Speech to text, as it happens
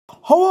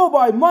Hello,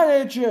 my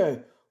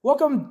manager.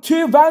 Welcome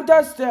to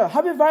Valentine's Day.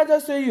 Happy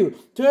Valentine's Day to you.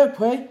 Today I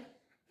play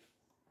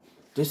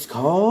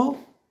disco.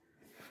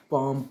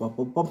 Bum bum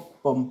bum bum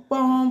bum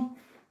bum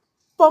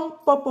bum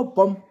bum bum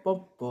bum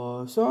bum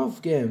bum.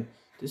 Soft game.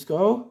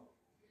 Disco.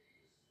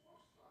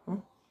 Huh?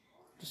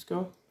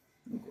 Disco.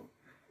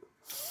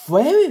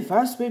 Very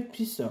fast paced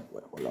pizza.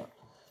 Wait, hold on.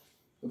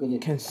 Okay,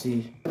 Can't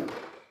see.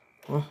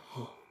 Huh?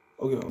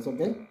 Okay. it's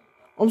okay.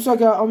 I'm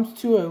sorry, I'm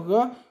too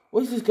early.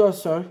 What's this girl,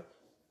 sir?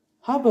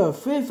 How about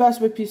free fast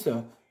food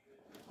pizza?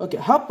 Okay,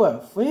 how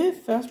about free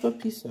fast food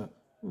pizza?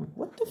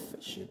 What the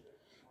fish?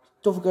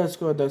 Don't forget to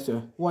scroll down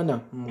there. Why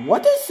not?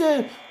 What is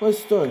it? What's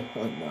the story?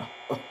 Oh no.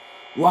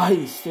 Why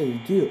is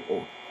it do?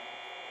 Oh.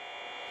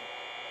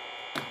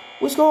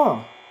 What's going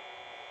on?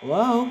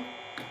 Hello?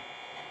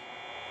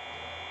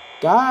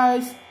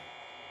 Guys?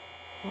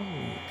 Oh,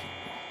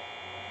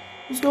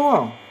 what's going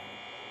on?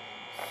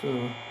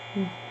 So,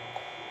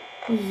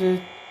 what is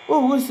it?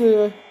 Oh, what's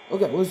it?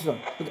 Okay, what's up?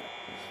 Okay.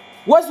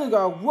 What's it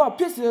got? What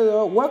piece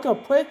of work I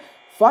play?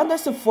 Find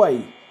us a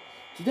fight.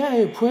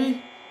 Today I play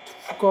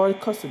to call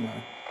customer.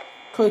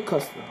 Call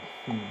customer.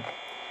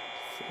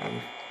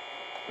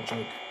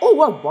 Oh,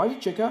 what body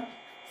chica?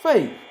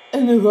 Fight.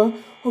 And then I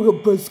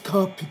got best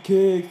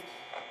cupcakes.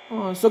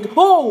 Oh, so good.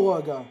 Oh,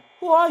 my God.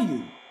 Who are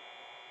you?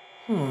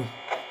 I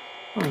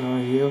don't know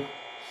you.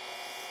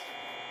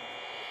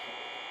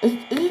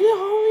 Isn't it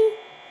Halloween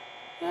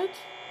yet?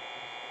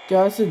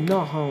 Guys, it's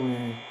not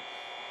Halloween.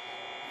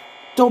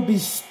 Don't be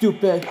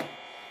stupid.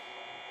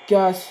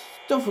 Guys,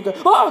 don't forget.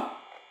 Oh!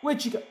 Wait,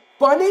 chica.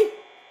 Bunny?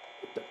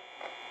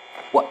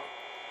 What?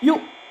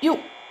 You.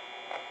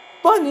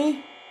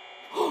 Bunny?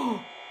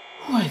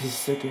 Wait a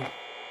second.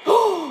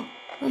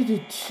 I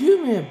did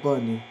 2-man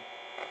bunny.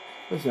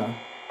 What's that?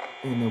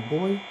 And a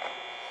boy?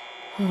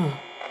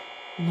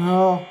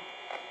 No.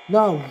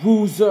 Not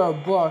loser,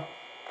 but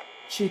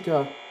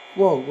chica.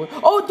 Whoa.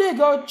 Oh, there you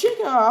go.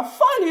 Chica, I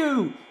found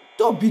you.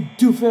 Don't be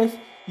doofus,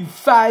 you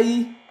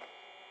fatty.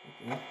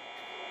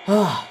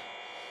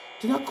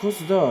 Did not close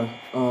the door.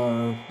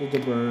 Did the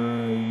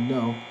bird?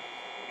 No.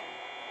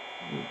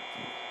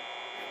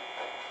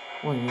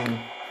 Oh yeah.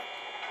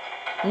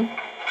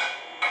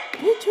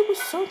 YouTube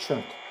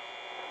soundtrack.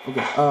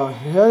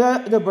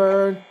 Okay. The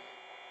bird.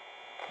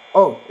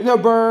 Oh, the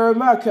bird.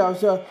 My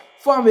cows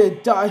finally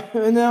died.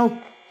 You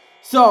know.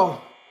 So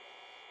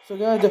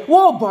guys.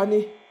 Whoa,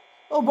 bunny.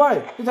 Oh,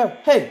 bunny.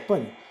 Hey,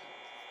 bunny.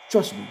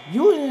 Trust me.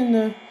 You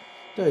in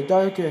the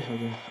dark. Okay.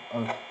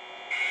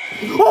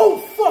 Oh,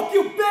 fuck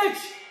you,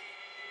 bitch!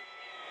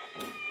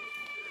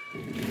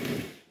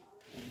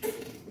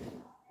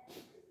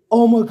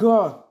 Oh my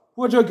God,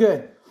 what you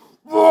get?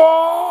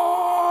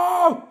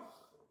 Whoa!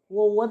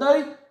 Well, what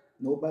I?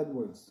 No bad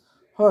words.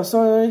 Oh,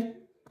 sorry.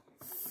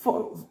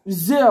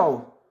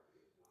 0.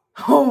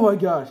 Oh my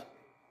God.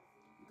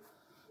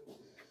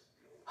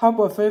 How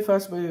about very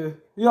fast for you?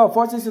 Yeah,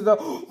 40 is the.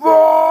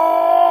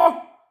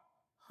 Whoa!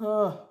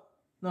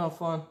 Not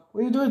fun.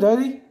 What are you doing,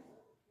 Daddy?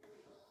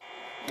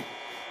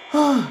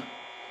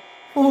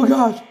 Oh my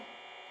God.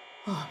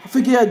 I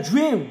forget a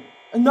dream.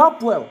 An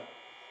upwell.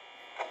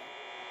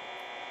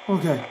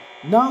 Okay.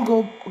 Now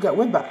go. Okay,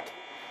 we're back.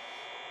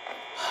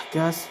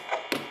 Guys.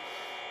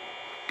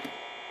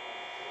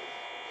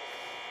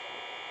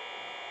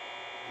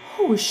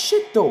 Holy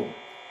shit though.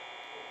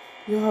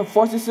 You have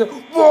Foxy.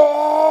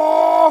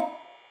 Whoa!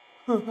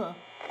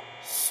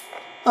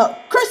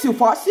 Curse you,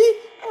 Foxy.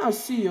 I'll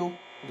see you.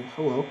 Okay,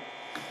 hello.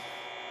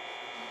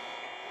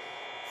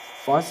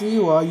 Foxy,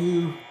 who are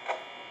you?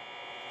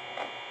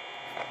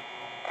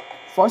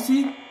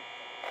 Foxy?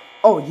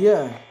 Oh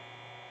yeah.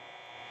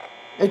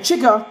 Hey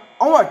chica,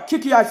 I wanna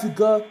kick you out, you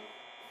girl.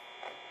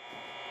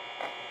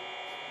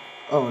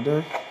 Oh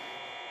there.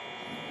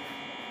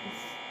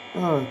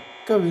 Oh,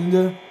 come in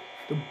there.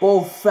 The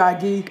bold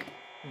faggy.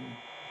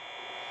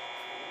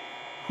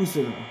 Who's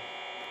it?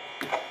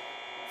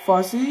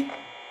 Foxy?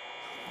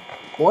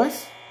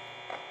 Boys?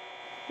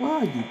 Where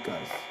are you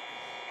guys?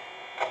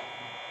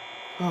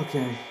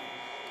 Okay.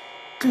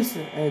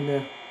 Listen,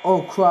 and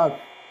oh crap.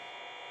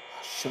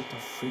 Shut the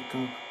freak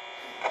up.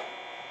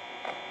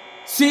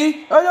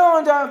 See? I don't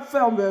want that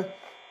film, man.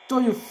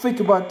 Don't you think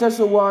about it. That's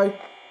why.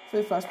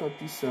 Very fast for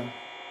pizza.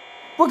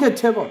 Look at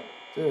Timber.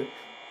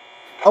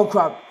 Oh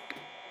crap.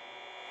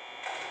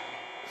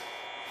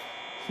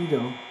 You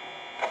know.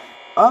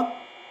 Up?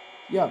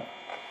 Yeah.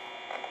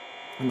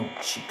 No,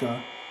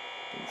 chica.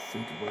 Don't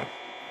think about it.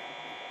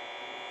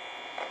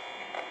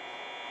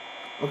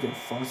 Okay,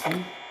 Foxy.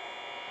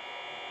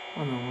 I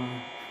don't know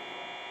why.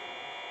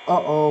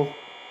 Uh-oh.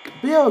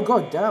 Be able to go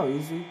down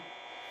easy.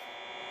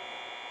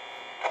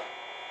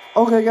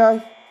 Okay,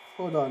 guys.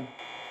 Hold on.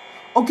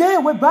 Okay,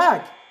 we're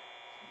back.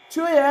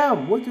 2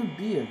 a.m. What could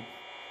be it? Is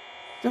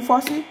that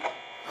Foxy?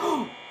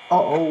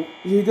 Uh-oh.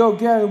 Here you go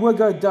again. We're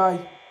gonna die.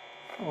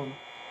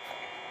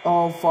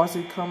 Oh,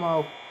 Foxy, come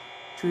out.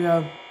 2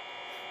 a.m.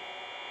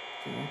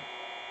 Okay.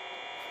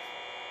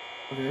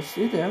 Okay,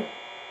 stay there.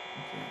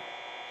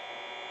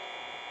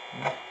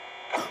 Okay.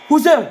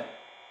 Who's there?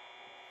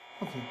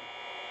 Okay.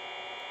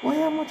 Why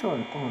am I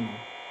trying? Oh no.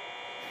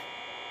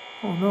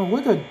 Oh no,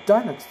 we're gonna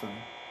die next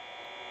time.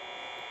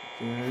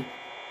 Okay.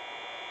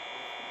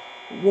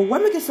 Well,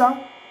 when we get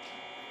out.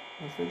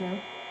 Let's go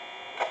down.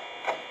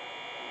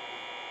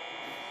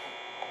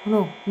 Oh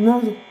no,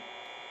 no.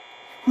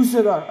 Who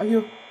said that? Are you?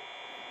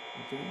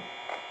 Okay.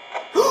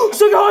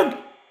 So gone!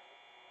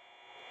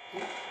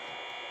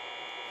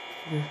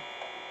 Okay.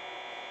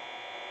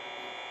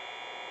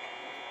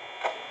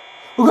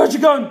 Oh god,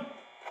 you're gone!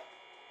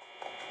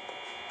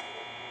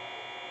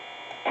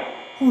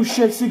 Oh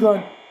shit, she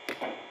gone.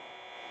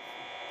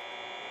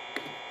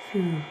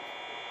 Phew.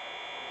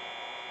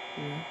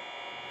 Yeah.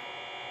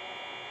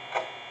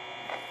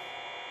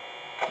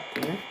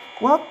 Okay.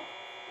 Well,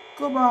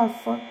 goodbye,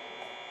 fun.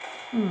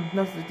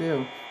 Nothing to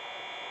do.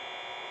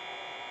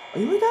 Are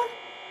you with that?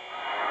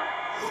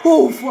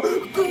 Oh, fuck.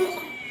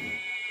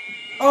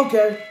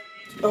 Okay.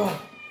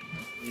 Oh.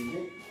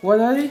 What,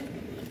 Eddie?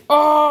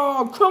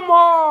 Oh, come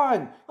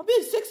on! I'm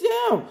being 6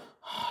 down.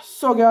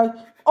 So, guys.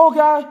 Oh,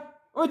 guys.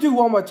 I'll do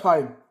one more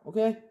time.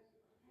 Okay?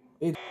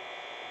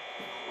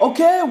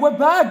 Okay, we're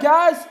back,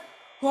 guys.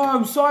 Oh,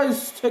 I'm sorry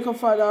it's taken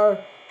 5 hours.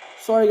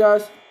 Sorry,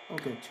 guys.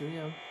 Okay, 2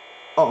 a.m.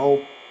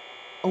 Uh-oh.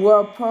 Oh,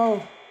 well,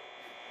 pro.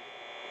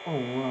 Oh,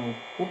 wow.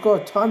 What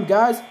kind of time,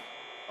 guys?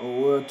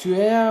 Oh, 2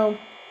 a.m.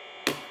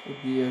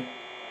 Yeah.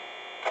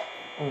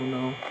 Oh,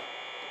 no.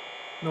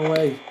 No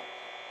way.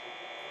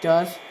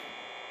 Guys.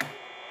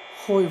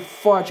 Holy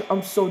fudge,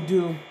 I'm so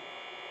doomed.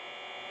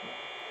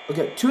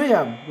 Okay, 2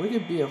 a.m. We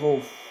could be a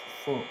whole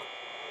fuck.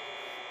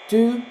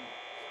 Dude,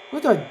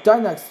 we're gonna die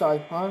next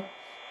time, huh?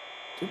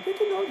 Dude, we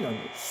can know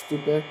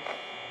stupid.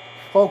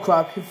 Oh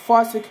crap, if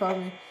Foxy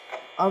coming,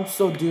 I'm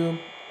so doomed.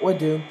 We're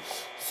doomed.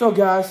 So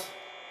guys,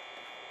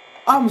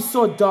 I'm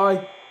so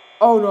die.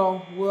 Oh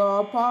no,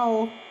 well,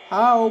 how?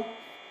 Oh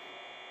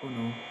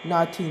no,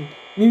 19.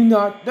 Maybe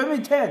not. Let me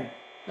 10.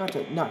 Not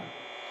 10. 9.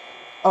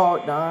 Oh,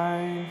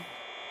 9.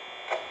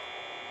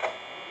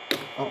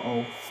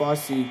 Uh-oh,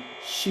 Foxy.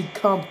 She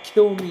come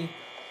kill me.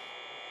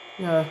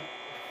 Yeah.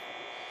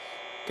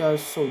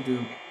 Guys, so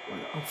doomed.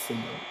 I'm so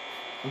done.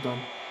 I'm done.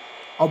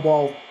 A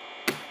ball.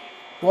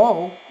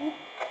 Ball?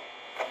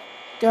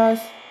 Guys,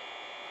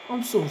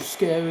 I'm so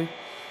scary.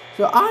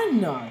 So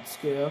I'm not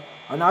scared.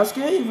 I'm not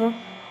scared either.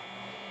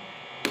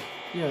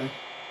 Yeah.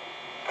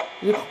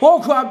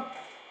 Oh crap!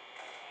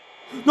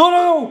 No,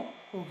 no,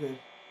 no! Okay.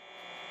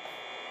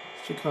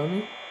 She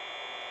coming?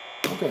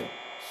 Okay.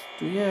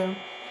 3 a.m.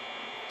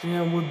 3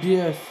 a.m. with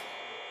BS.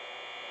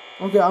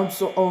 Okay, I'm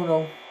so. Oh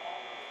no.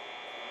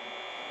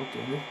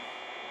 Okay.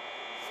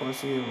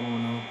 Foxy, oh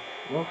no.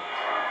 Well.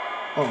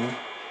 Oh.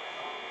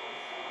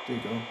 There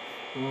you go.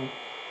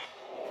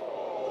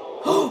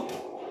 Oh.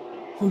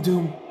 I'm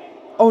doomed.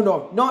 Oh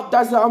no. No,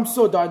 that's. I'm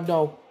so done.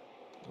 No.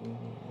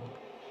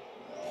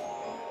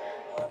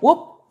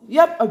 Whoop.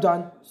 Yep, I'm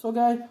done. So,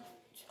 guys.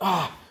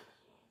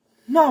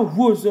 Now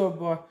what's up,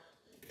 boy?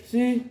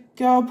 See?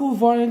 Can I put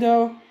Vonnie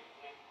down?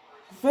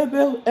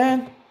 Fredbear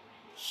and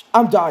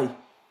I'm dying.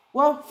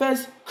 Well,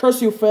 first,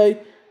 curse you, Faye.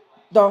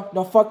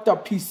 The fucked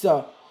up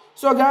pizza.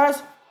 So,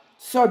 guys,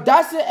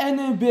 that's the end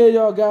of the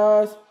video,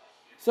 guys.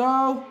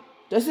 So,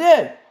 that's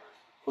it.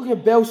 Okay,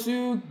 Bell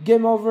Sue,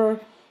 game over.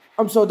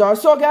 I'm so done.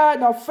 So, guys,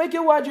 now thank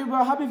you for watching,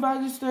 bro. Happy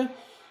Valentine's Day.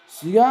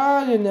 See you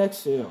guys in the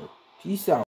next video. Peace out.